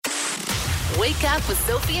Wake up with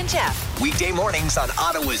Sophie and Jeff. Weekday mornings on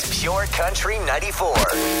Ottawa's Pure Country 94.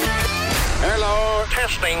 Hello,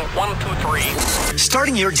 testing 1, 2, 3.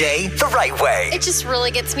 Starting your day the right way. It just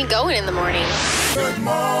really gets me going in the morning. Good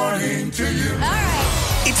morning to you. All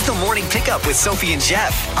right. It's the morning pickup with Sophie and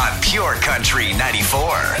Jeff on Pure Country 94.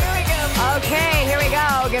 Okay, here we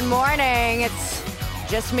go. Good morning. It's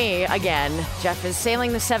just me again. Jeff is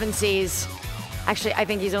sailing the 7 seas. Actually, I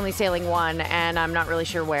think he's only sailing one, and I'm not really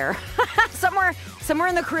sure where. somewhere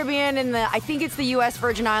in the Caribbean, I think it's the U.S.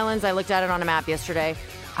 Virgin Islands. I looked at it on a map yesterday.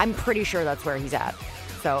 I'm pretty sure that's where he's at.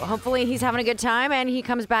 So hopefully he's having a good time and he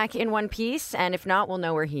comes back in one piece. And if not, we'll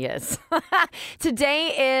know where he is.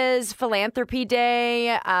 Today is Philanthropy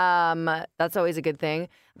Day. That's always a good thing.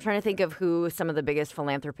 I'm trying to think of who some of the biggest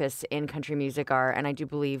philanthropists in country music are. And I do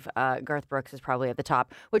believe Garth Brooks is probably at the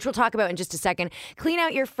top, which we'll talk about in just a second. Clean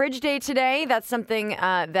out your fridge day today. That's something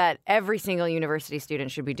that every single university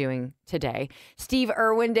student should be doing today. Steve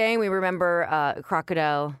Irwin Day. We remember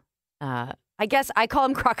Crocodile. I guess I call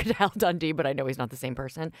him Crocodile Dundee, but I know he's not the same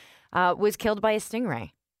person, was killed by a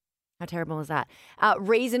stingray. How terrible is that?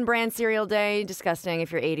 Raisin Bran Cereal Day, disgusting.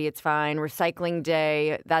 If you're 80, it's fine. Recycling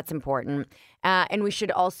Day, that's important. And we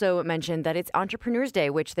should also mention that it's Entrepreneurs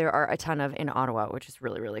Day, which there are a ton of in Ottawa, which is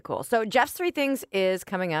really, really cool. So Jeff's 3 Things is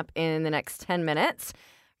coming up in the next 10 minutes.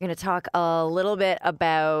 We're going to talk a little bit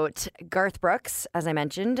about Garth Brooks. As I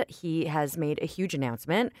mentioned, he has made a huge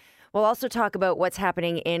announcement. We'll also talk about what's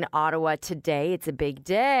happening in Ottawa today. It's a big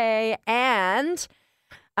day. And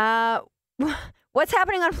what's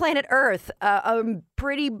happening on planet Earth? A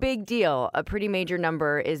pretty big deal. A pretty major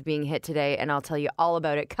number is being hit today, and I'll tell you all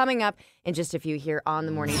about it coming up in just a few here on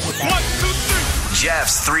the Morning Pickup. 1, 2, 3.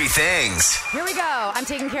 Jeff's 3 Things. Here we go. I'm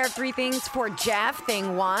taking care of 3 things for Jeff.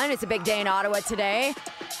 Thing 1, it's a big day in Ottawa today.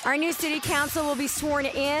 Our new city council will be sworn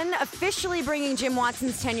in, officially bringing Jim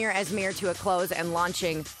Watson's tenure as mayor to a close and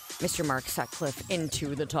launching Mr. Mark Sutcliffe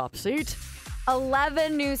into the top seat.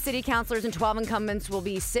 11 new city councilors and 12 incumbents will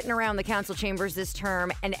be sitting around the council chambers this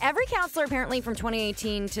term. And every councilor, apparently from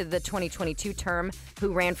 2018 to the 2022 term,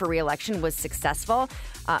 who ran for re-election was successful.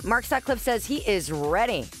 Mark Sutcliffe says he is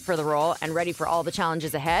ready for the role and ready for all the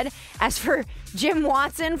challenges ahead. As for Jim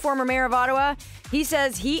Watson, former mayor of Ottawa, he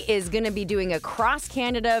says he is going to be doing a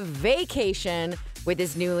cross-Canada vacation with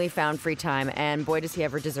his newly found free time. And boy, does he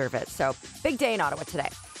ever deserve it. So big day in Ottawa today.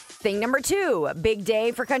 Thing number 2, big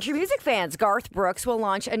day for country music fans. Garth Brooks will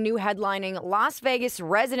launch a new headlining Las Vegas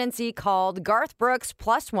residency called Garth Brooks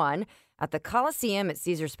Plus One at the Coliseum at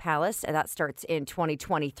Caesars Palace. And that starts in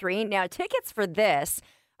 2023. Now, tickets for this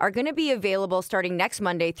are going to be available starting next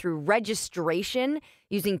Monday through registration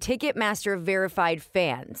using Ticketmaster verified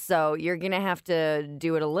fans. So you're going to have to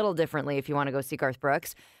do it a little differently if you want to go see Garth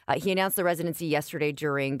Brooks. He announced the residency yesterday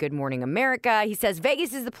during Good Morning America. He says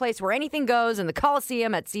Vegas is the place where anything goes, and the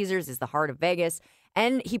Coliseum at Caesars is the heart of Vegas.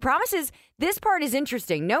 And he promises this part is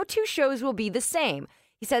interesting. No 2 shows will be the same.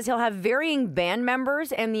 He says he'll have varying band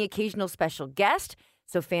members and the occasional special guest.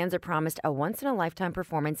 So fans are promised a once-in-a-lifetime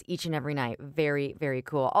performance each and every night. Very, very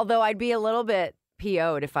cool. Although I'd be a little bit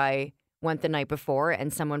PO'd if I went the night before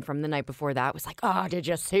and someone from the night before that was like, oh, did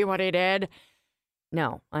you see what he did?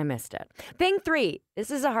 No, I missed it. Thing 3,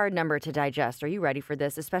 this is a hard number to digest. Are you ready for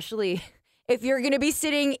this? Especially if you're going to be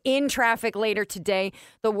sitting in traffic later today.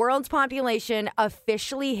 The world's population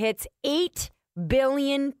officially hits 8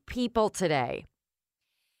 billion people today.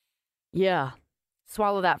 Yeah.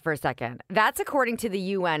 Swallow that for a second. That's according to the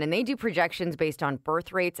UN, and they do projections based on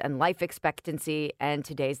birth rates and life expectancy. And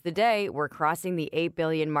today's the day we're crossing the 8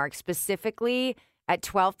 billion mark, specifically at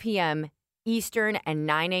 12 p.m. Eastern and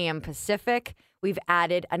 9 a.m. Pacific. We've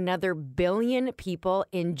added another billion people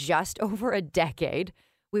in just over a decade.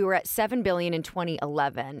 We were at 7 billion in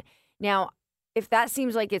 2011. Now, if that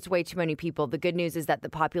seems like it's way too many people, the good news is that the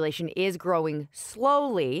population is growing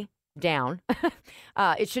slowly down.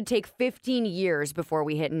 It should take 15 years before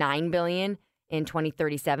we hit 9 billion in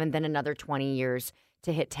 2037, then another 20 years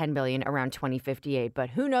to hit 10 billion around 2058.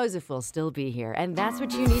 But who knows if we'll still be here. And that's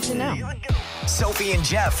what you need to know. Sophie and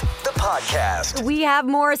Jeff, the podcast. We have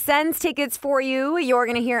more Sens tickets for you. You're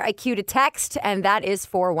going to hear a cue to text, and that is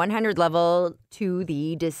for 100 level to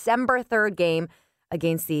the December 3rd game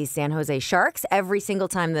against the San Jose Sharks. Every single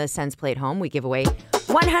time the Sens play at home, we give away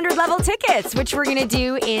 100 level tickets, which we're going to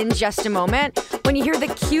do in just a moment. When you hear the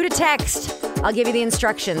cue to text, I'll give you the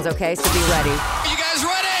instructions, okay? So be ready. You guys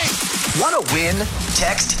ready? Want to win?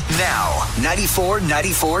 Text now. 94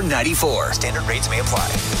 94 94. Standard rates may apply.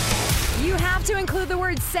 You have to include the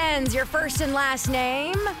word Sens, your first and last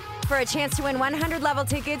name, for a chance to win 100 level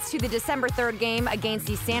tickets to the December 3rd game against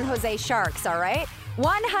the San Jose Sharks, all right?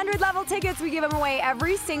 100 level tickets. We give them away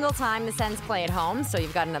every single time the Sens play at home. So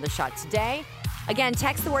you've got another shot today. Again,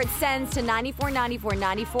 text the word Sens to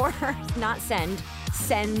 949494. Not send,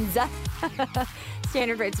 Sens.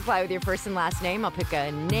 Standard rates apply with your first and last name. I'll pick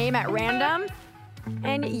a name at random,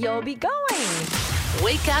 and you'll be going.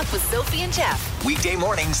 Wake up with Sophie and Jeff. Weekday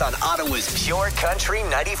mornings on Ottawa's Pure Country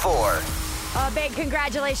 94. A big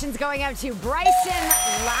congratulations going out to Bryson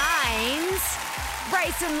Lines.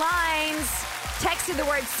 Bryson Lines texted the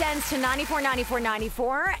word Sens to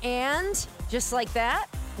 949494, and just like that,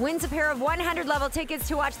 wins a pair of 100 level tickets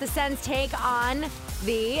to watch the Sens take on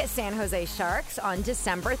the San Jose Sharks on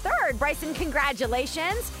December 3rd. Bryson,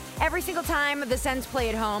 congratulations. Every single time the Sens play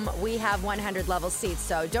at home, we have 100 level seats,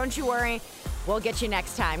 so don't you worry. We'll get you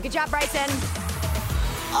next time. Good job, Bryson.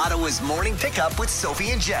 Ottawa's Morning Pickup with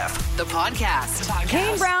Sophie and Jeff. The podcast.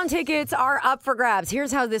 Kane Brown tickets are up for grabs.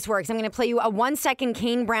 Here's how this works. I'm going to play you a 1-second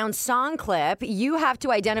Kane Brown song clip. You have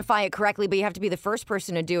to identify it correctly, but you have to be the first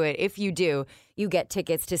person to do it. If you do, you get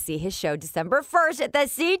tickets to see his show December 1st at the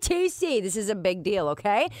CTC. This is a big deal,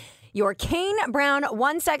 okay? Your Kane Brown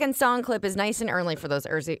 1-second song clip is nice and early for those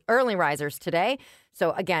early risers today.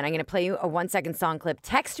 So again, I'm going to play you a 1-second song clip.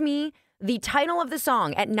 Text me the title of the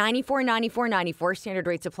song at 949494. Standard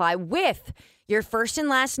rates apply with your first and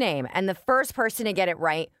last name. And the first person to get it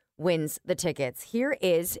right wins the tickets. Here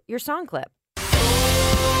is your song clip.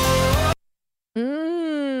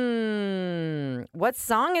 What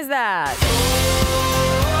song is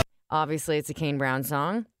that? Obviously, it's a Kane Brown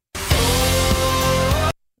song.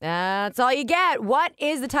 That's all you get. What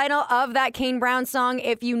is the title of that Kane Brown song?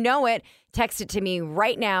 If you know it, text it to me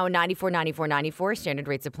right now, 949494. Standard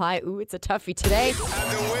rates apply. Ooh, it's a toughie today. And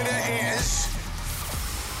the winner is...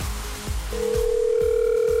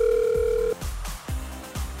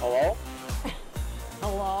 Hello?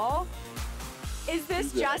 Hello? Is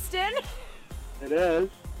this Justin? It is.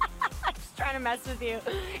 I'm just trying to mess with you.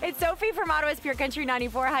 It's Sophie from Ottawa's Pure Country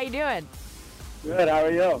 94. How you doing? Good, how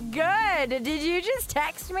are you? Good. Did you just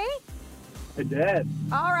text me? I did.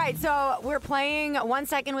 All right, so we're playing 1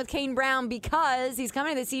 second with Kane Brown because he's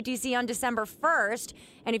coming to the CTC on December 1st.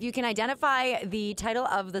 And if you can identify the title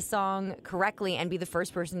of the song correctly and be the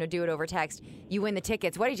first person to do it over text, you win the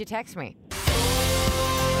tickets. What did you text me?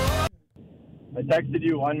 I texted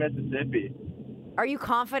you One Mississippi. Are you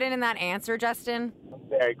confident in that answer, Justin? I'm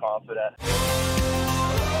very confident.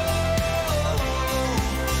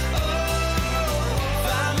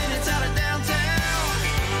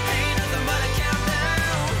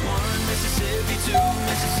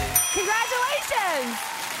 Congratulations!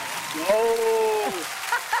 Oh!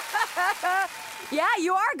 Yeah,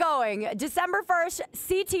 you are going. December 1st,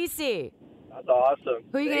 CTC. That's awesome.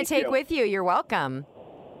 Who are you going to take with you? You're welcome.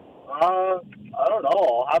 I don't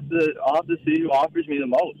know. I'll have to see who offers me the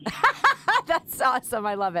most. That's awesome.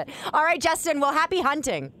 I love it. All right, Justin. Well, happy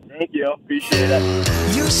hunting. Thank you. Appreciate it.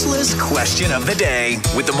 Useless question of the day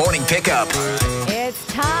with the Morning Pickup. It's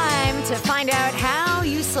time to find out how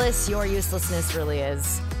useless your uselessness really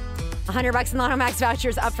is. $100 in Lotto Max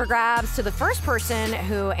vouchers up for grabs to the first person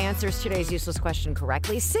who answers today's useless question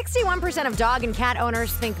correctly. 61% of dog and cat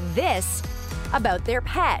owners think this about their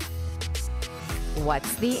pet.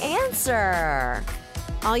 What's the answer?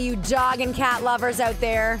 All you dog and cat lovers out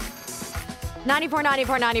there,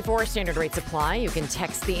 949494 standard rates apply. You can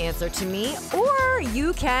text the answer to me, or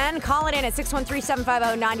you can call it in at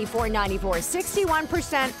 613-750-9494.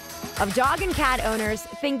 61% of dog and cat owners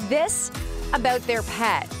think this about their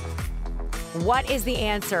pet. What is the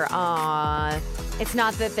answer? It's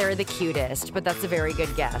not that they're the cutest, but that's a very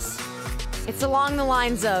good guess. It's along the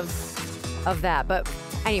lines of that, but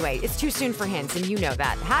anyway, it's too soon for hints, and you know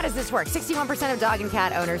that. How does this work? 61% of dog and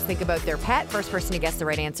cat owners think about their pet. First person to guess the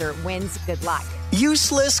right answer wins. Good luck.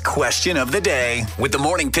 Useless question of the day with the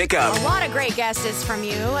Morning Pickup. A lot of great guesses from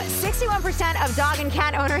you. 61% of dog and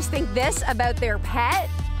cat owners think this about their pet.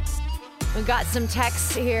 We've got some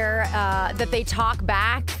texts here that they talk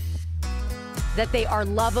back, that they are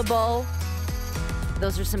lovable.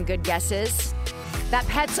 Those are some good guesses. That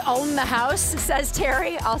pets own the house, says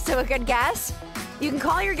Terry. Also a good guess. You can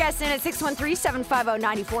call your guest in at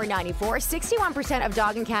 613-750-9494. 61% of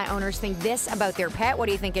dog and cat owners think this about their pet. What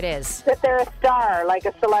do you think it is? That they're a star, like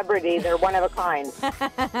a celebrity. They're one of a kind.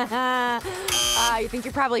 You think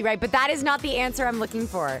you're probably right, but that is not the answer I'm looking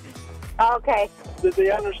for. Okay. Did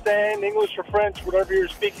they understand English or French, whatever you're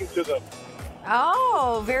speaking to them?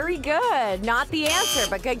 Oh, very good. Not the answer,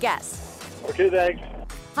 but good guess. Okay, thanks.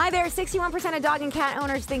 Hi there. 61% of dog and cat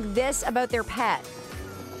owners think this about their pet.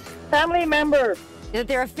 Family member. That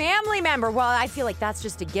they're a family member. Well, I feel like that's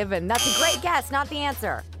just a given. That's a great guess, not the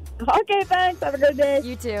answer. Okay, thanks. Have a good day.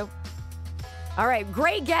 You too. All right,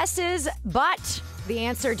 great guesses, but the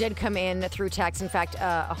answer did come in through text. In fact,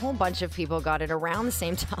 a whole bunch of people got it around the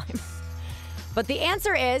same time. But the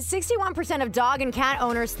answer is 61% of dog and cat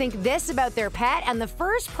owners think this about their pet, and the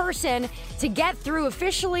first person to get through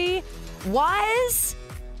officially was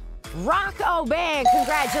Rock O'Bang.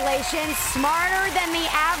 Congratulations. Smarter than the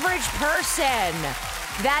average person.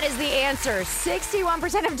 That is the answer.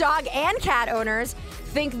 61% of dog and cat owners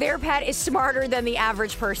think their pet is smarter than the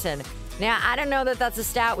average person. Now, I don't know that that's a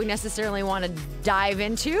stat we necessarily want to dive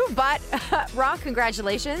into, but Rock,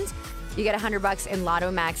 congratulations. You get $100 in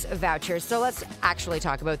Lotto Max vouchers. So let's actually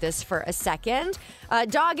talk about this for a second.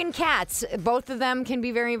 Dog and cats, both of them can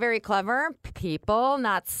be very, very clever. People,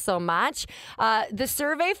 not so much. The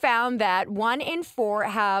survey found that 1 in 4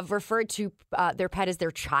 have referred to their pet as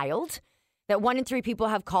their child, that 1 in 3 people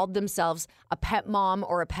have called themselves a pet mom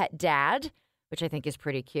or a pet dad, which I think is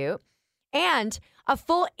pretty cute. And a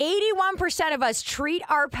full 81% of us treat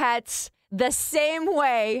our pets the same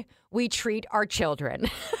way we treat our children.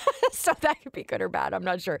 So that could be good or bad. I'm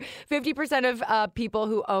not sure. 50% of people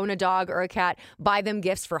who own a dog or a cat buy them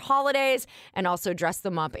gifts for holidays and also dress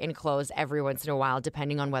them up in clothes every once in a while,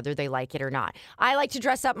 depending on whether they like it or not. I like to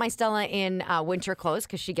dress up my Stella in winter clothes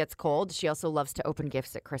because she gets cold. She also loves to open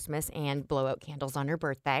gifts at Christmas and blow out candles on her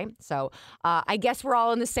birthday. So I guess we're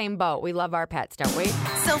all in the same boat. We love our pets, don't we?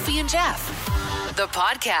 Sophie and Jeff, the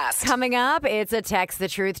podcast. Coming up, it's a Text the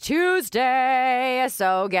Truth Tuesday.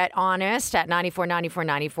 So get honest at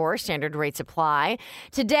 949494. Standard rates apply.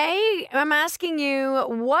 Today, I'm asking you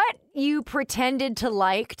what you pretended to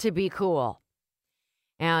like to be cool.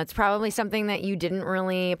 Now, it's probably something that you didn't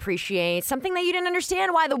really appreciate, something that you didn't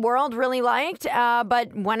understand why the world really liked,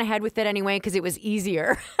 but went ahead with it anyway because it was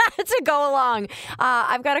easier to go along.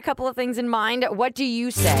 I've got a couple of things in mind. What do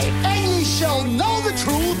you say? And ye shall know the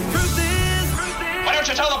truth. Why don't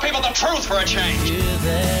you tell the people the truth for a change?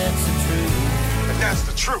 That's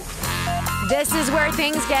the truth. This is where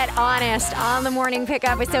things get honest on the morning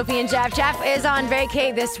pickup with Sophie and Jeff. Jeff is on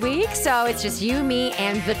vacay this week, so it's just you, me,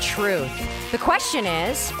 and the truth. The question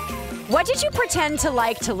is, what did you pretend to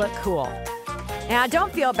like to look cool? Now,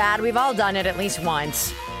 don't feel bad. We've all done it at least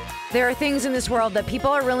once. There are things in this world that people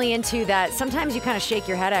are really into that sometimes you kind of shake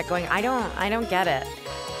your head at going, I don't get it.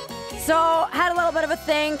 So, had a little bit of a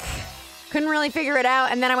think, couldn't really figure it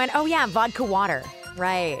out, and then I went, oh yeah, vodka water.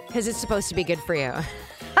 Right, because it's supposed to be good for you.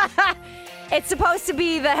 It's supposed to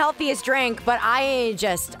be the healthiest drink, but I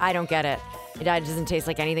don't get it. It doesn't taste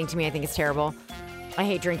like anything to me. I think it's terrible. I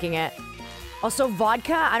hate drinking it. Also,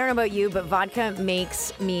 vodka, I don't know about you, but vodka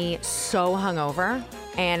makes me so hungover.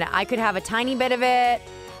 And I could have a tiny bit of it,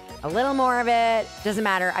 a little more of it. Doesn't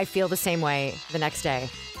matter. I feel the same way the next day.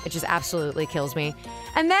 It just absolutely kills me.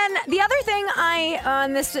 And then the other thing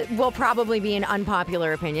this will probably be an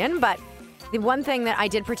unpopular opinion, but the one thing that I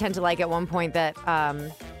did pretend to like at one point that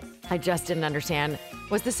I just didn't understand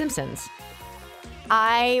was The Simpsons.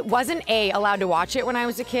 I wasn't allowed to watch it when I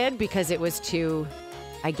was a kid because it was too,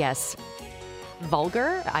 I guess,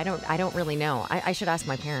 vulgar. I don't really know. I should ask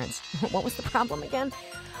my parents. What was the problem again?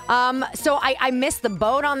 So I missed the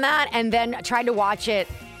boat on that and then tried to watch it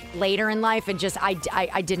later in life and just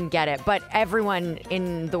I didn't get it. But everyone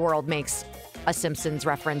in the world makes a Simpsons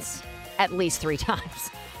reference at least 3 times.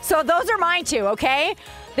 So those are my 2, okay?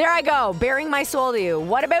 There I go, bearing my soul to you.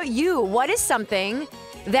 What about you? What is something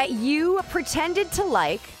that you pretended to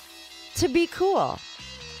like to be cool?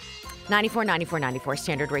 949494,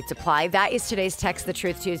 standard rates apply. That is today's Text the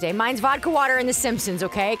Truth Tuesday. Mine's vodka water and The Simpsons,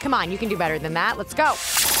 okay? Come on, you can do better than that. Let's go.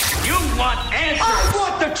 You want answers? I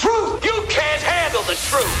want the truth. You can't handle the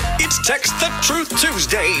truth. It's Text the Truth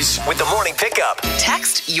Tuesdays with the morning pickup.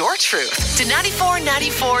 Text your truth to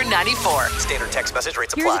 949494. Standard text message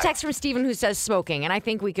rates apply. Here's a text from Stephen who says smoking, and I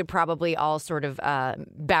think we could probably all sort of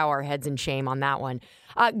bow our heads in shame on that one.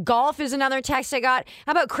 Golf is another text I got.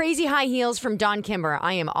 How about crazy high heels from Don Kimber?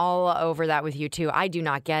 I am all over that with you too. I do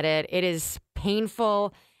not get it. It is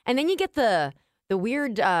painful. And then you get the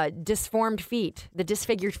weird disfigured feet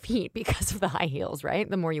because of the high heels, right?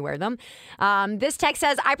 The more you wear them. This text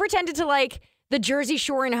says, I pretended to like the Jersey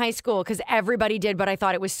Shore in high school because everybody did, but I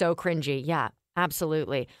thought it was so cringy. Yeah,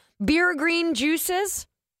 absolutely. Beer green juices.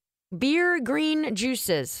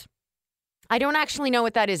 I don't actually know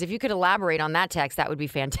what that is. If you could elaborate on that text, that would be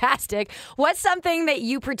fantastic. What's something that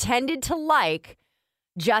you pretended to like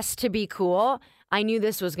just to be cool? I knew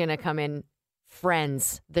this was going to come in.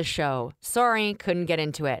 Friends, the show. Sorry, couldn't get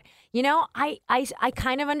into it. you know, I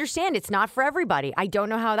kind of understand it's not for everybody. I don't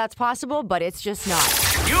know how that's possible, but it's just not.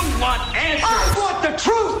 You want answers. I want the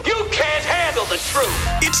truth. You can't handle the truth.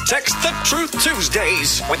 It's Text the Truth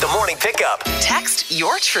Tuesdays with the morning pickup. Text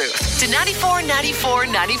your truth to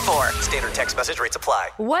 949494. Standard text message rates apply.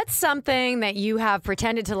 What's something that you have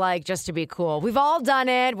pretended to like just to be cool? We've all done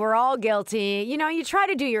it. We're all guilty. You know, you try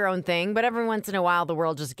to do your own thing, but every once in a while, the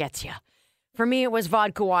world just gets you. For me, it was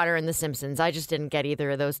vodka water and The Simpsons. I just didn't get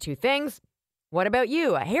either of those two things. What about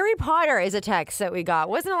you? Harry Potter is a text that we got.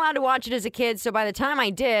 Wasn't allowed to watch it as a kid, so by the time I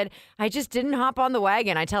did, I just didn't hop on the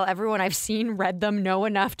wagon. I tell everyone I've seen, read them, know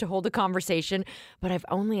enough to hold a conversation, but I've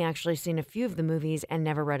only actually seen a few of the movies and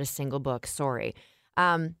never read a single book. Sorry.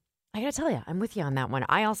 I gotta tell you, I'm with you on that one.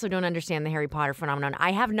 I also don't understand the Harry Potter phenomenon.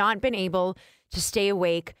 I have not been able to stay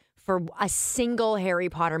awake for a single Harry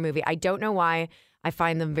Potter movie. I don't know why. I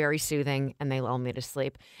find them very soothing, and they lull me to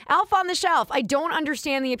sleep. Elf on the Shelf. I don't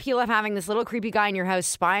understand the appeal of having this little creepy guy in your house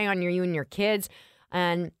spying on you and your kids.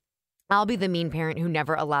 And I'll be the mean parent who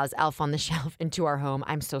never allows Elf on the Shelf into our home.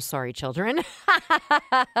 I'm so sorry, children.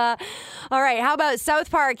 All right, how about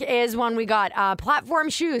South Park is one we got.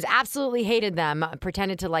 Platform shoes. Absolutely hated them.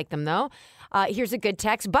 Pretended to like them, though. Here's a good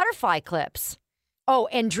text. Butterfly clips. Oh,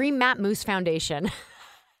 and Dream Map Moose Foundation.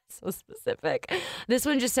 So specific. This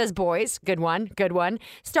one just says boys. Good one. Good one.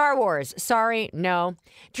 Star Wars. Sorry. No.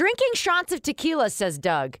 Drinking shots of tequila, says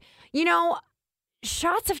Doug. You know,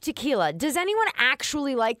 shots of tequila. Does anyone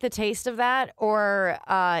actually like the taste of that? Or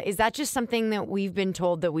is that just something that we've been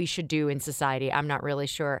told that we should do in society? I'm not really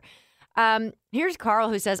sure. Here's Carl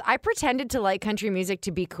who says, I pretended to like country music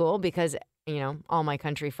to be cool because, you know, all my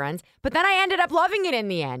country friends. But then I ended up loving it in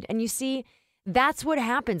the end. And you see, that's what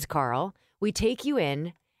happens, Carl. We take you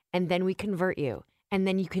in. And then we convert you. And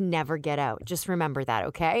then you can never get out. Just remember that,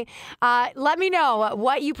 okay? Let me know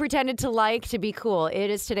what you pretended to like to be cool. It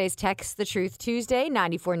is today's Text the Truth Tuesday,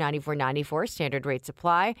 949494. Standard rates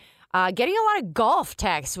apply. Getting a lot of golf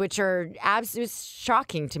texts, which are absolutely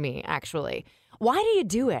shocking to me, actually. Why do you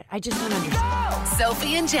do it? I just don't understand.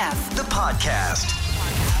 Sophie and Jeff. The podcast.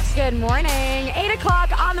 Good morning. 8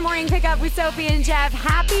 o'clock on the morning pickup with Sophie and Jeff.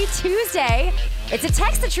 Happy Tuesday. It's a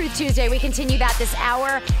Text the Truth Tuesday. We continue that this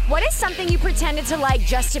hour. What is something you pretended to like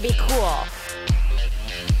just to be cool?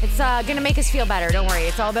 It's going to make us feel better. Don't worry.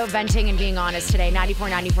 It's all about venting and being honest today.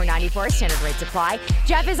 949494. Standard rates apply.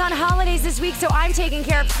 Jeff is on holidays this week, so I'm taking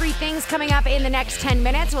care of 3 things coming up in the next 10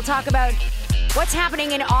 minutes. We'll talk about what's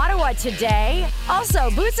happening in Ottawa today.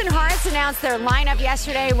 Also, Boots and Hearts announced their lineup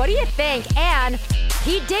yesterday. What do you think? And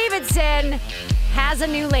Pete Davidson has a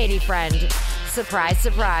new lady friend. Surprise,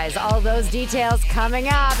 surprise. All those details coming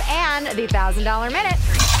up. And the $1,000 Minute.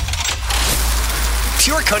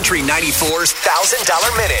 Pure Country 94's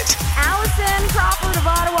 $1,000 Minute. Allison Crawford of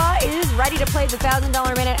Ottawa is ready to play the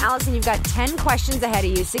 $1,000 Minute. Allison, you've got 10 questions ahead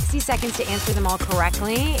of you. 60 seconds to answer them all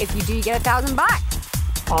correctly. If you do, you get $1,000.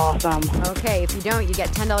 Awesome. Okay, if you don't, you get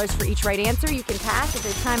 $10 for each right answer. You can pass. If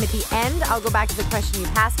there's time at the end, I'll go back to the question you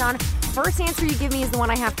passed on. First answer you give me is the one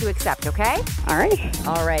I have to accept, okay? All right.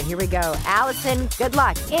 All right, here we go. Allison, good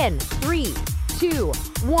luck. In 3, 2,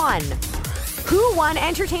 1. Who won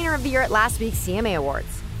Entertainer of the Year at last week's CMA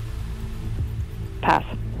Awards? Pass.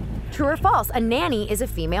 True or false? A nanny is a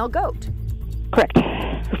female goat. Correct.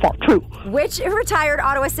 False. True. Which retired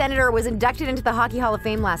Ottawa senator was inducted into the Hockey Hall of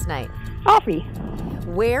Fame last night? Offie.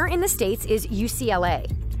 Where in the States is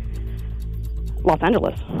UCLA? Los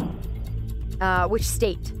Angeles. Which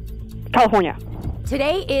state? California.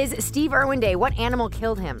 Today is Steve Irwin Day. What animal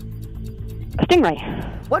killed him? A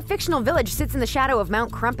stingray. What fictional village sits in the shadow of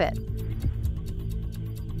Mount Crumpet?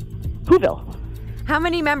 Whoville. How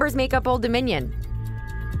many members make up Old Dominion?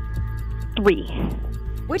 3.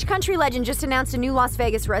 Which country legend just announced a new Las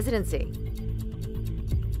Vegas residency?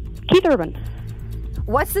 Keith Urban.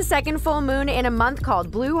 What's the second full moon in a month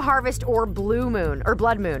called? Blue Harvest or Blue Moon? Or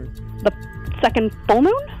Blood Moon? The second full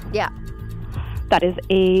moon? Yeah. That is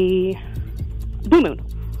a blue moon.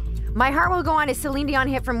 My Heart Will Go On is Celine Dion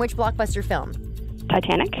hit from which blockbuster film?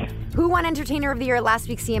 Titanic. Who won Entertainer of the Year at last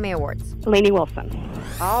week's CMA Awards? Lainey Wilson.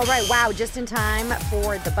 All right, wow, just in time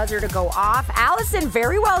for the buzzer to go off. Allison,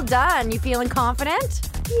 very well done. You feeling confident?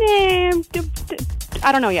 Nah,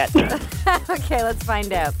 I don't know yet. Okay, let's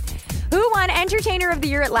find out. Who won Entertainer of the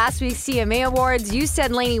Year at last week's CMA Awards? You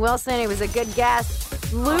said Lainey Wilson. It was a good guess.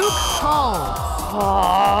 Luke Holmes.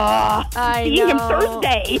 Seeing him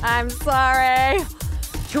Thursday. I'm sorry.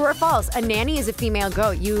 True or false? A nanny is a female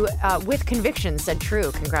goat. You, with conviction, said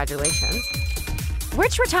true. Congratulations.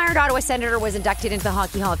 Which retired Ottawa senator was inducted into the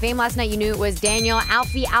Hockey Hall of Fame last night? You knew it was Daniel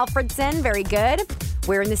Alfie Alfredson. Very good.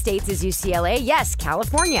 Where in the States is UCLA? Yes,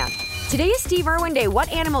 California. Today is Steve Irwin Day. What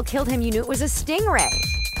animal killed him? You knew it was a stingray.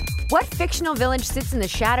 What fictional village sits in the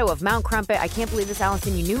shadow of Mount Crumpet? I can't believe this,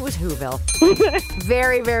 Allison. You knew it was Whoville.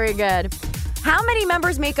 Very, very good. How many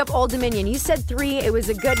members make up Old Dominion? You said 3. It was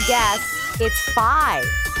a good guess. It's 5.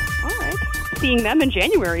 All right. Seeing them in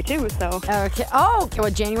January, too, so. Okay. Oh,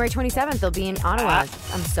 well, January 27th, they'll be in Ottawa.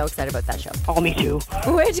 I'm so excited about that show. Oh, me too.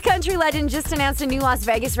 Which country legend just announced a new Las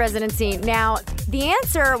Vegas residency? Now, the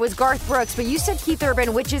answer was Garth Brooks, but you said Keith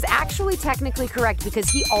Urban, which is actually technically correct because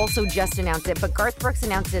he also just announced it. But Garth Brooks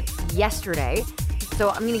announced it yesterday. So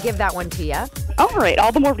I'm going to give that one to you. All right.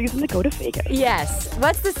 All the more reason to go to Vegas. Yes.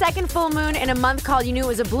 What's the second full moon in a month called? You knew it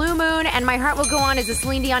was a blue moon. And My Heart Will Go On is a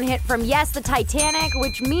Celine Dion hit from, yes, the Titanic,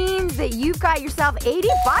 which means that you've got yourself $80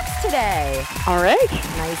 today. All right.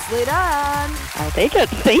 Nicely done. I'll take it.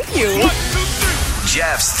 Thank you.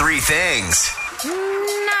 Jeff's 3 things.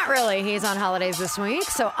 Not really. He's on holidays this week,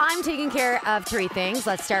 so I'm taking care of 3 things.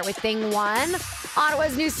 Let's start with thing 1.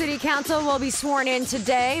 Ottawa's new city council will be sworn in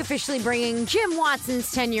today, officially bringing Jim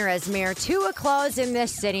Watson's tenure as mayor to a close in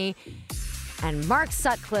this city and Mark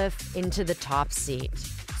Sutcliffe into the top seat.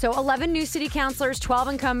 So 11 new city councilors, 12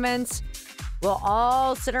 incumbents will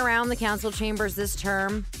all sit around the council chambers this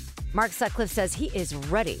term. Mark Sutcliffe says he is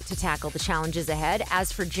ready to tackle the challenges ahead.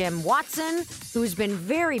 As for Jim Watson, who's been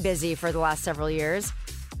very busy for the last several years,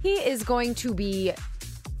 he is going to be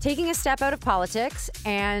taking a step out of politics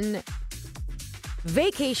and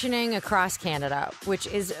vacationing across Canada, which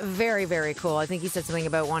is very, very cool. I think he said something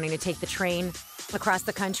about wanting to take the train across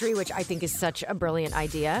the country, which I think is such a brilliant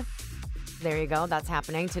idea. There you go. That's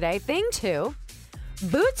happening today. Thing 2.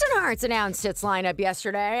 Boots and Hearts announced its lineup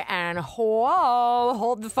yesterday, and whoa,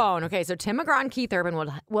 hold the phone. Okay, so Tim McGraw and Keith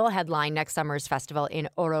Urban will headline next summer's festival in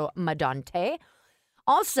Oro Medonte.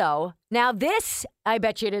 Also, now this, I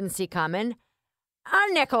bet you didn't see coming,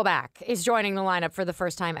 Nickelback is joining the lineup for the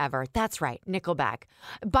first time ever. That's right, Nickelback.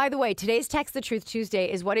 By the way, today's Text the Truth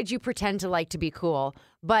Tuesday is what did you pretend to like to be cool?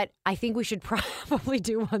 But I think we should probably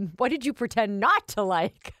do one. What did you pretend not to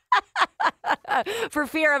like? For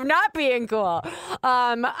fear of not being cool.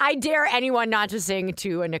 I dare anyone not to sing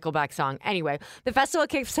to a Nickelback song. Anyway, the festival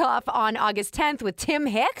kicks off on August 10th with Tim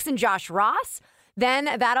Hicks and Josh Ross. Then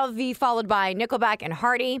that'll be followed by Nickelback and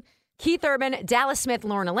Hardy, Keith Urban, Dallas Smith,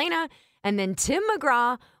 Lauren Elena, and then Tim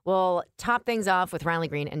McGraw will top things off with Riley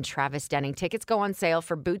Green and Travis Denning. Tickets go on sale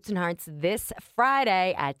for Boots and Hearts this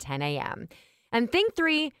Friday at 10 a.m. And thing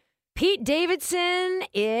 3, Pete Davidson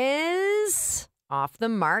is off the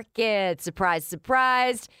market. Surprise,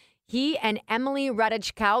 surprise. He and Emily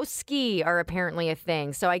Ratajkowski are apparently a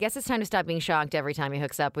thing. So I guess it's time to stop being shocked every time he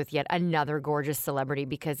hooks up with yet another gorgeous celebrity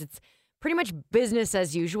because it's pretty much business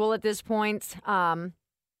as usual at this point.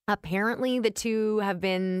 Apparently, the two have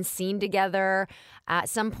been seen together at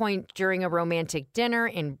some point during a romantic dinner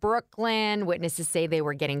in Brooklyn. Witnesses say they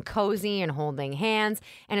were getting cozy and holding hands.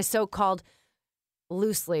 And a so-called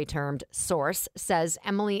loosely termed source says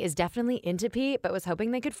Emily is definitely into Pete, but was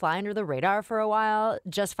hoping they could fly under the radar for a while.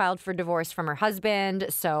 Just filed for divorce from her husband,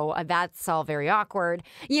 so that's all very awkward.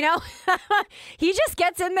 You know, he just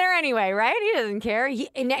gets in there anyway, right? He doesn't care.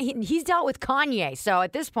 He's dealt with Kanye, so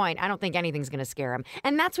at this point, I don't think anything's going to scare him.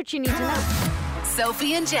 And that's what you need to know.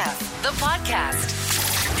 Sophie and Jeff, the podcast.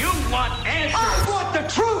 You want answers. I want the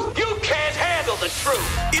truth. You can't handle the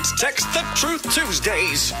truth. It's Text the Truth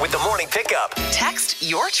Tuesdays with the morning pickup. Text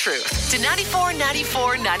your truth to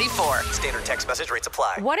 949494. Standard text message rates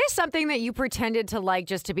apply. What is something that you pretended to like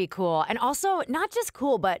just to be cool? And also, not just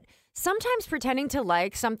cool, but sometimes pretending to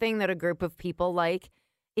like something that a group of people like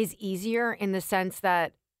is easier in the sense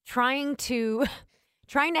that trying to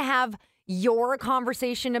have your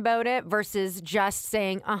conversation about it versus just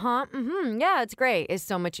saying, yeah, it's great, is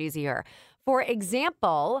so much easier. For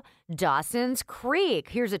example, Dawson's Creek.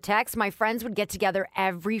 Here's a text. My friends would get together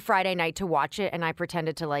every Friday night to watch it, and I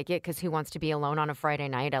pretended to like it because who wants to be alone on a Friday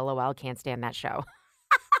night? LOL, can't stand that show.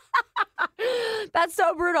 That's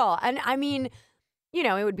so brutal. And I mean, you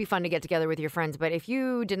know, it would be fun to get together with your friends, but if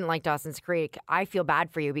you didn't like Dawson's Creek, I feel bad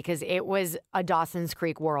for you because it was a Dawson's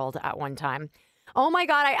Creek world at one time. Oh my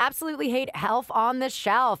God, I absolutely hate Elf on the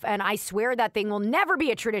Shelf, and I swear that thing will never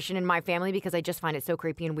be a tradition in my family because I just find it so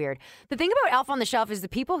creepy and weird. The thing about Elf on the Shelf is the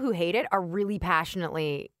people who hate it are really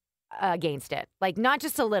passionately against it. Like, not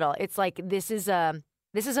just a little. It's like this is a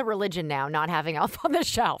religion now, not having Elf on the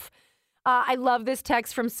Shelf. I love this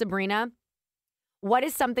text from Sabrina. What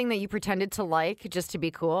is something that you pretended to like just to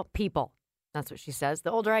be cool? People. That's what she says.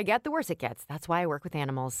 The older I get, the worse it gets. That's why I work with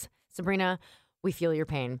animals. Sabrina, we feel your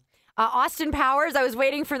pain. Austin Powers, I was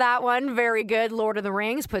waiting for that one. Very good. Lord of the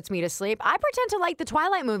Rings puts me to sleep. I pretend to like the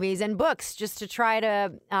Twilight movies and books just to try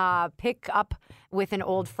to pick up with an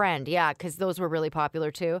old friend. Yeah, because those were really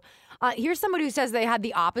popular too. Here's somebody who says they had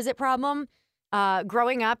the opposite problem.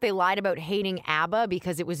 Growing up, they lied about hating ABBA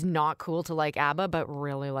because it was not cool to like ABBA, but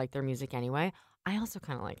really like their music anyway. I also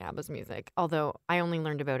kind of like ABBA's music, although I only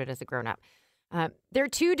learned about it as a grown-up. There are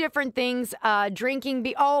two different things.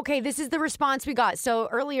 Drinking. Okay, this is the response we got. So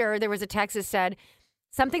earlier there was a text that said,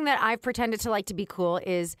 something that I've pretended to like to be cool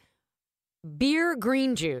is beer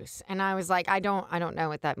green juice. And I was like, I don't know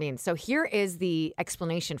what that means. So here is the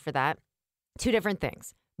explanation for that. Two different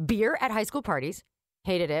things. Beer at high school parties.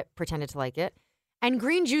 Hated it. Pretended to like it. And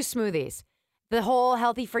green juice smoothies. The whole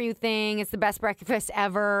healthy for you thing. It's the best breakfast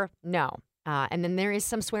ever. No. And then there is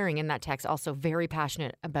some swearing in that text. Also very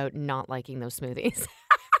passionate about not liking those smoothies.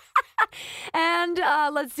 And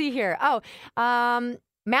let's see here.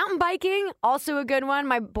 Mountain biking, also a good one.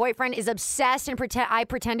 My boyfriend is obsessed and I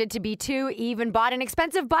pretended to be too. Even bought an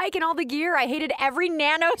expensive bike and all the gear. I hated every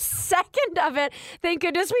nanosecond of it. Thank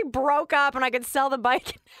goodness we broke up and I could sell the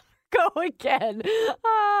bike and go again.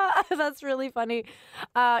 That's really funny.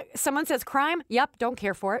 Someone says crime. Yep, don't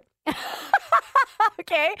care for it.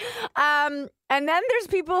 Okay. And then there's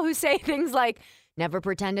people who say things like, never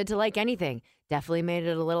pretended to like anything. Definitely made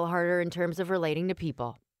it a little harder in terms of relating to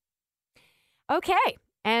people. Okay.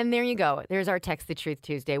 And there you go. There's our Text the Truth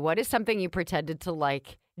Tuesday. What is something you pretended to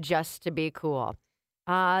like just to be cool?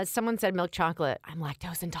 Someone said milk chocolate. I'm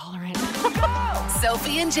lactose intolerant.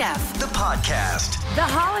 Sophie and Jeff. The podcast. The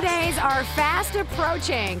holidays are fast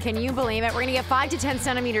approaching. Can you believe it? We're going to get 5 to 10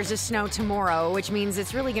 centimeters of snow tomorrow, which means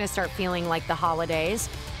it's really going to start feeling like the holidays.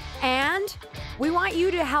 And we want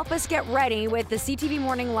you to help us get ready with the CTV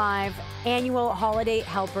Morning Live annual Holiday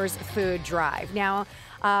Helpers Food Drive. Now,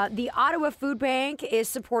 the Ottawa Food Bank is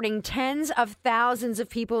supporting tens of thousands of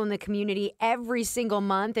people in the community every single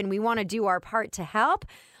month, and we want to do our part to help.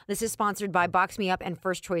 This is sponsored by Box Me Up and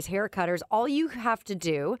First Choice Haircutters. All you have to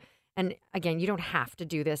do, and again, you don't have to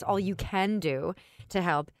do this, all you can do to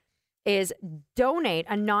help is donate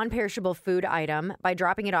a non-perishable food item by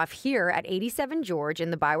dropping it off here at 87 George in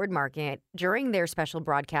the Byward Market during their special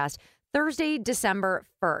broadcast Thursday, December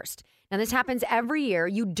 1st. Now, this happens every year.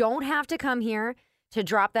 You don't have to come here to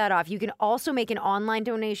drop that off. You can also make an online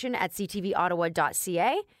donation at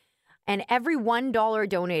ctvottawa.ca. And every $1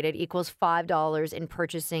 donated equals $5 in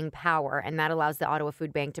purchasing power. And that allows the Ottawa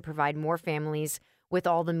Food Bank to provide more families with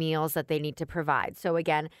all the meals that they need to provide. So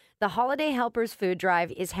again, the Holiday Helpers Food Drive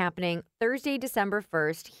is happening Thursday, December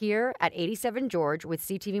 1st here at 87 George with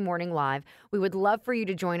CTV Morning Live. We would love for you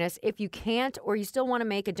to join us. If you can't or you still want to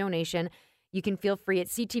make a donation, you can feel free at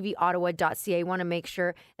ctvottawa.ca. Want to make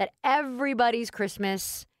sure that everybody's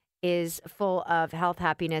Christmas is full of health,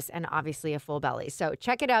 happiness, and obviously a full belly. So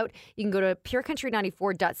check it out. You can go to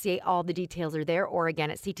purecountry94.ca. All the details are there, or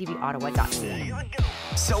again at ctvottawa.ca.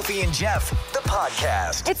 Sophie and Jeff, the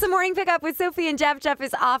podcast. It's the morning pickup with Sophie and Jeff. Jeff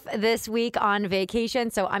is off this week on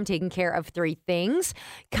vacation, so I'm taking care of 3 things.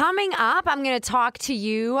 Coming up, I'm going to talk to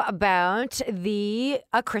you about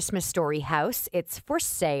A Christmas Story house. It's for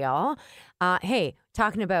sale. Hey,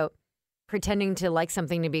 talking about pretending to like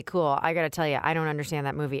something to be cool. I got to tell you, I don't understand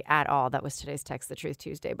that movie at all. That was today's Text the Truth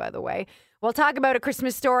Tuesday, by the way. We'll talk about A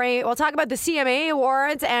Christmas Story. We'll talk about the CMA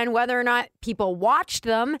Awards and whether or not people watched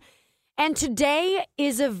them. And today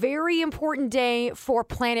is a very important day for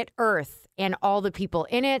planet Earth and all the people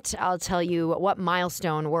in it. I'll tell you what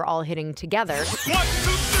milestone we're all hitting together. 1, 2,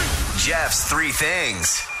 3. Jeff's 3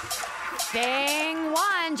 things. Thing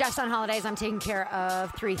 1, Jeff's on holidays. I'm taking care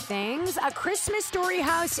of 3 things. A Christmas Story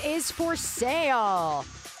house is for sale.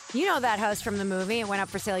 You know that house from the movie. It went up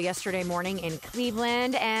for sale yesterday morning in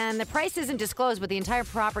Cleveland, and the price isn't disclosed, but the entire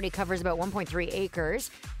property covers about 1.3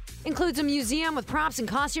 acres. Includes a museum with props and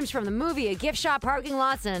costumes from the movie, a gift shop, parking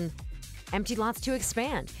lots, and empty lots to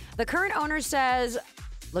expand. The current owner says,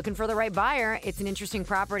 looking for the right buyer. It's an interesting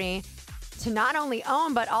property to not only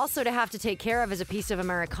own, but also to have to take care of as a piece of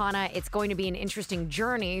Americana. It's going to be an interesting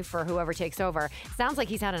journey for whoever takes over. Sounds like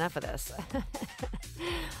he's had enough of this.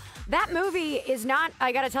 That movie is not,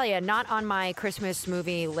 I gotta tell you, not on my Christmas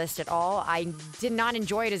movie list at all. I did not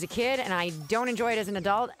enjoy it as a kid, and I don't enjoy it as an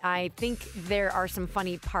adult. I think there are some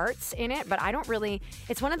funny parts in it, but I don't really,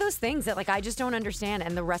 it's one of those things that I just don't understand,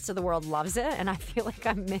 and the rest of the world loves it, and I feel like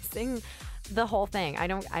I'm missing the whole thing. I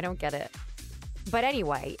don't get it. But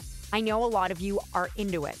anyway, I know a lot of you are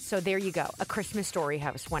into it. So there you go. A Christmas Story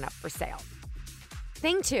house went up for sale.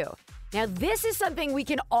 Thing 2, Now, this is something we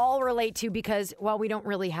can all relate to because, well, we don't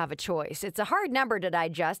really have a choice. It's a hard number to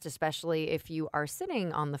digest, especially if you are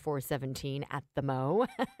sitting on the 417 at the Mo.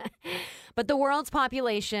 But the world's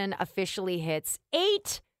population officially hits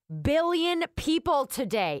 8 billion people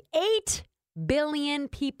today. 8 billion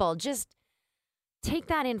people. Just take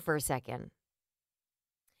that in for a second.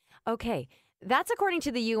 Okay. That's according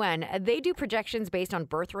to the UN. They do projections based on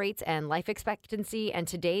birth rates and life expectancy, and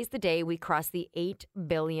today's the day we cross the 8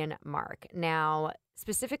 billion mark. Now,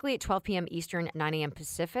 specifically at 12 p.m. Eastern, 9 a.m.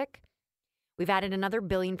 Pacific, we've added another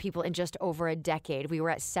billion people in just over a decade. We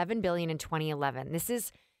were at 7 billion in 2011. This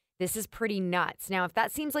is pretty nuts. Now, if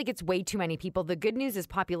that seems like it's way too many people, the good news is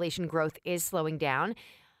population growth is slowing down.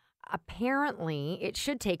 Apparently, it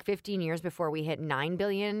should take 15 years before we hit 9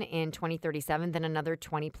 billion in 2037, then another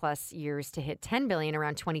 20 plus years to hit 10 billion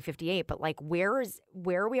around 2058. But like, where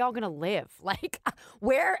are we all going to live? Like,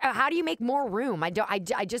 how do you make more room? I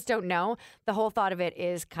just don't know. The whole thought of it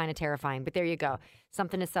is kind of terrifying, but there you go.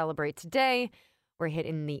 Something to celebrate today. We're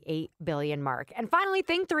hitting the 8 billion mark. And finally,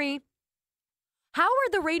 thing 3. How are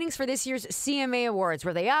the ratings for this year's CMA Awards?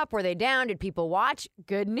 Were they up? Were they down? Did people watch?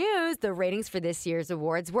 Good news. The ratings for this year's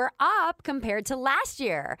awards were up compared to last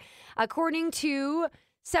year. According to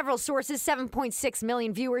several sources, 7.6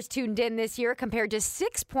 million viewers tuned in this year compared to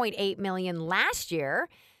 6.8 million last year.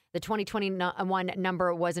 The 2021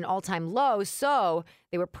 number was an all-time low, so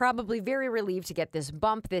they were probably very relieved to get this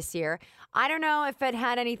bump this year. I don't know if it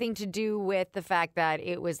had anything to do with the fact that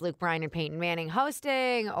it was Luke Bryan and Peyton Manning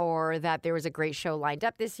hosting or that there was a great show lined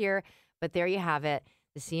up this year, but there you have it.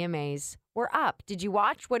 The CMAs were up. Did you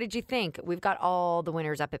watch? What did you think? We've got all the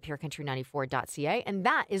winners up at purecountry94.ca, and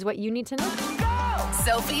that is what you need to know.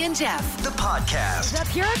 Sophie and Jeff. The podcast. The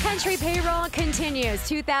Pure Country payroll continues.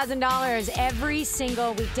 $2,000 every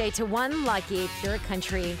single weekday to one lucky Pure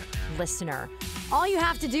Country listener. All you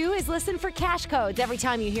have to do is listen for cash codes. Every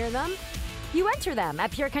time you hear them, you enter them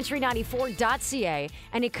at purecountry94.ca,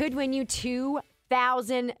 and it could win you $2,000.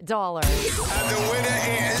 And the winner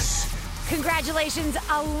is... Congratulations,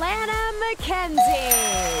 Alana McKenzie.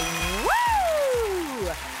 Woo!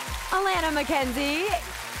 Alana McKenzie.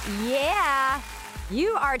 Yeah.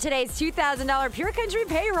 You are today's $2,000 Pure Country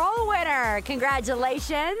payroll winner.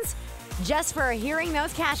 Congratulations. Just for hearing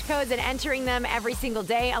those cash codes and entering them every single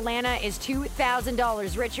day, Alana is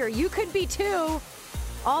 $2,000 richer. You could be too.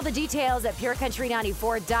 All the details at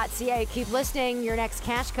purecountry94.ca. Keep listening. Your next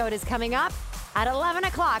cash code is coming up at 11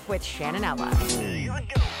 o'clock with Shannon Ella.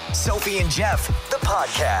 Sophie and Jeff, the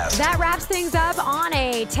podcast. That wraps things up on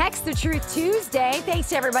a Text the Truth Tuesday. Thanks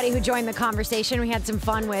to everybody who joined the conversation. We had some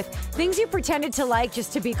fun with things you pretended to like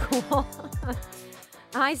just to be cool.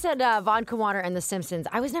 I said vodka water and The Simpsons.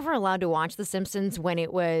 I was never allowed to watch The Simpsons when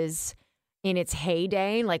it was in its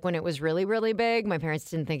heyday, like when it was really, really big. My parents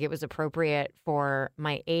didn't think it was appropriate for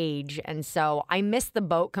my age. And so I missed the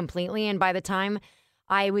boat completely. And by the time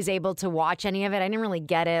I was able to watch any of it, I didn't really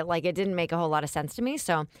get it. Like, it didn't make a whole lot of sense to me.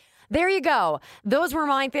 So there you go. Those were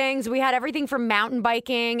my things. We had everything from mountain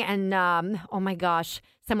biking and, oh my gosh,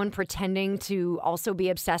 someone pretending to also be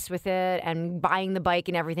obsessed with it and buying the bike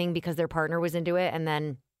and everything because their partner was into it, and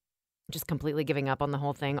then just completely giving up on the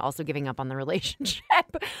whole thing, also giving up on the relationship.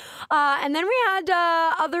 And then we had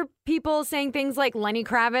other people saying things like Lenny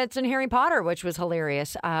Kravitz and Harry Potter, which was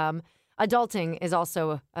hilarious. Adulting is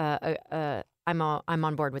also I'm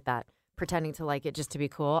on board with that. Pretending to like it just to be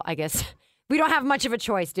cool. I guess we don't have much of a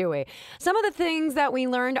choice, do we? Some of the things that we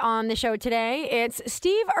learned on the show today, it's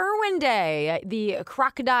Steve Irwin Day, the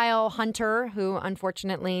crocodile hunter who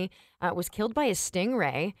unfortunately was killed by a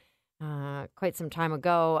stingray quite some time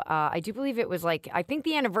ago. I do believe it was I think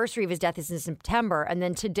the anniversary of his death is in September. And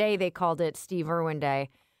then today they called it Steve Irwin Day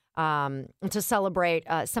to celebrate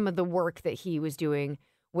some of the work that he was doing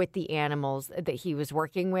with the animals that he was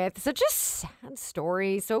working with. Such a sad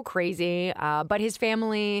story, so crazy. But his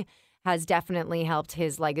family has definitely helped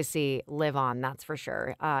his legacy live on, that's for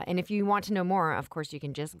sure. And if you want to know more, of course, you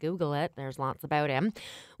can just Google it. There's lots about him.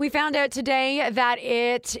 We found out today that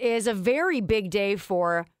it is a very big day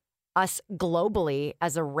for us globally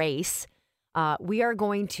as a race. We are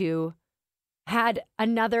going to add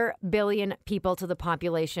another billion people to the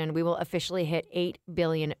population. We will officially hit 8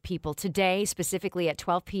 billion people today, specifically at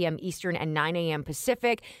 12 p.m. Eastern and 9 a.m.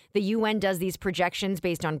 Pacific. The UN does these projections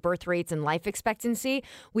based on birth rates and life expectancy.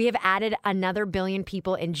 We have added another billion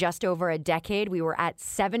people in just over a decade. We were at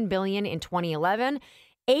 7 billion in 2011.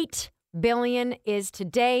 8 billion is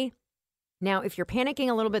today. Now, if you're panicking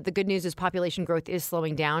a little bit, the good news is population growth is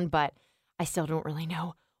slowing down, but I still don't really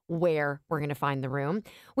know where we're going to find the room.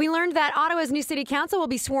 We learned that Ottawa's new city council will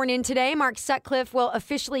be sworn in today. Mark Sutcliffe will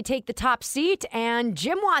officially take the top seat, and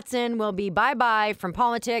Jim Watson will be bye-bye from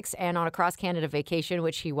politics and on a cross-Canada vacation,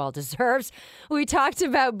 which he well deserves. We talked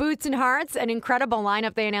about Boots and Hearts, an incredible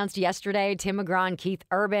lineup they announced yesterday. Tim McGraw, Keith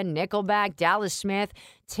Urban, Nickelback, Dallas Smith,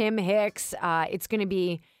 Tim Hicks. It's going to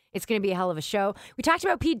be a hell of a show. We talked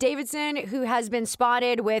about Pete Davidson, who has been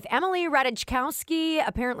spotted with Emily Ratajkowski.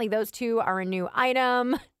 Apparently, those two are a new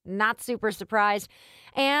item. Not super surprised.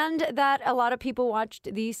 And that a lot of people watched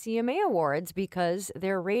the CMA Awards because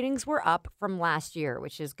their ratings were up from last year,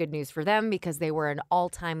 which is good news for them because they were an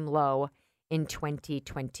all-time low in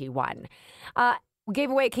 2021. We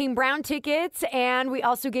gave away Kane Brown tickets, and we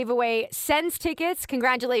also gave away Sens tickets.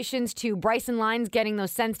 Congratulations to Bryson Lyons getting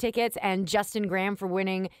those Sens tickets and Justin Graham for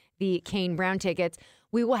winning the Kane Brown tickets.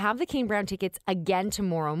 We will have the Kane Brown tickets again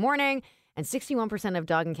tomorrow morning, and 61% of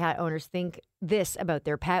dog and cat owners think this about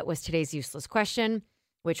their pet was today's useless question,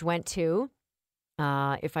 which went to,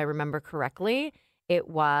 if I remember correctly, it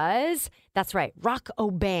was, that's right, Rock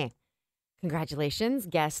Aubin. Congratulations,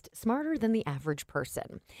 guessed smarter than the average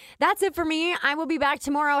person. That's it for me. I will be back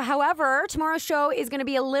tomorrow. However, tomorrow's show is going to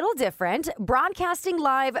be a little different, broadcasting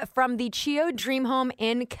live from the Chio Dream Home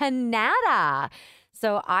in Canada.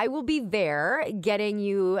 So I will be there getting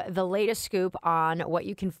you the latest scoop on what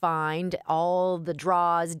you can find, all the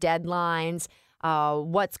draws, deadlines,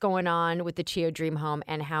 what's going on with the Chio Dream Home,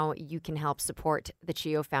 and how you can help support the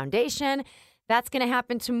Chio Foundation. That's going to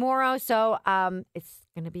happen tomorrow, so it's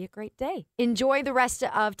going to be a great day. Enjoy the rest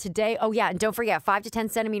of today. Oh, yeah, and don't forget, 5 to 10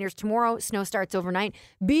 centimeters tomorrow. Snow starts overnight.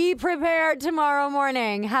 Be prepared tomorrow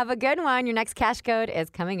morning. Have a good one. Your next cash code is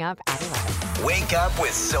coming up at 11. Wake up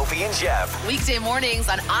with Sophie and Jeff. Weekday mornings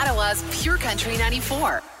on Ottawa's Pure Country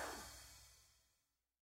 94.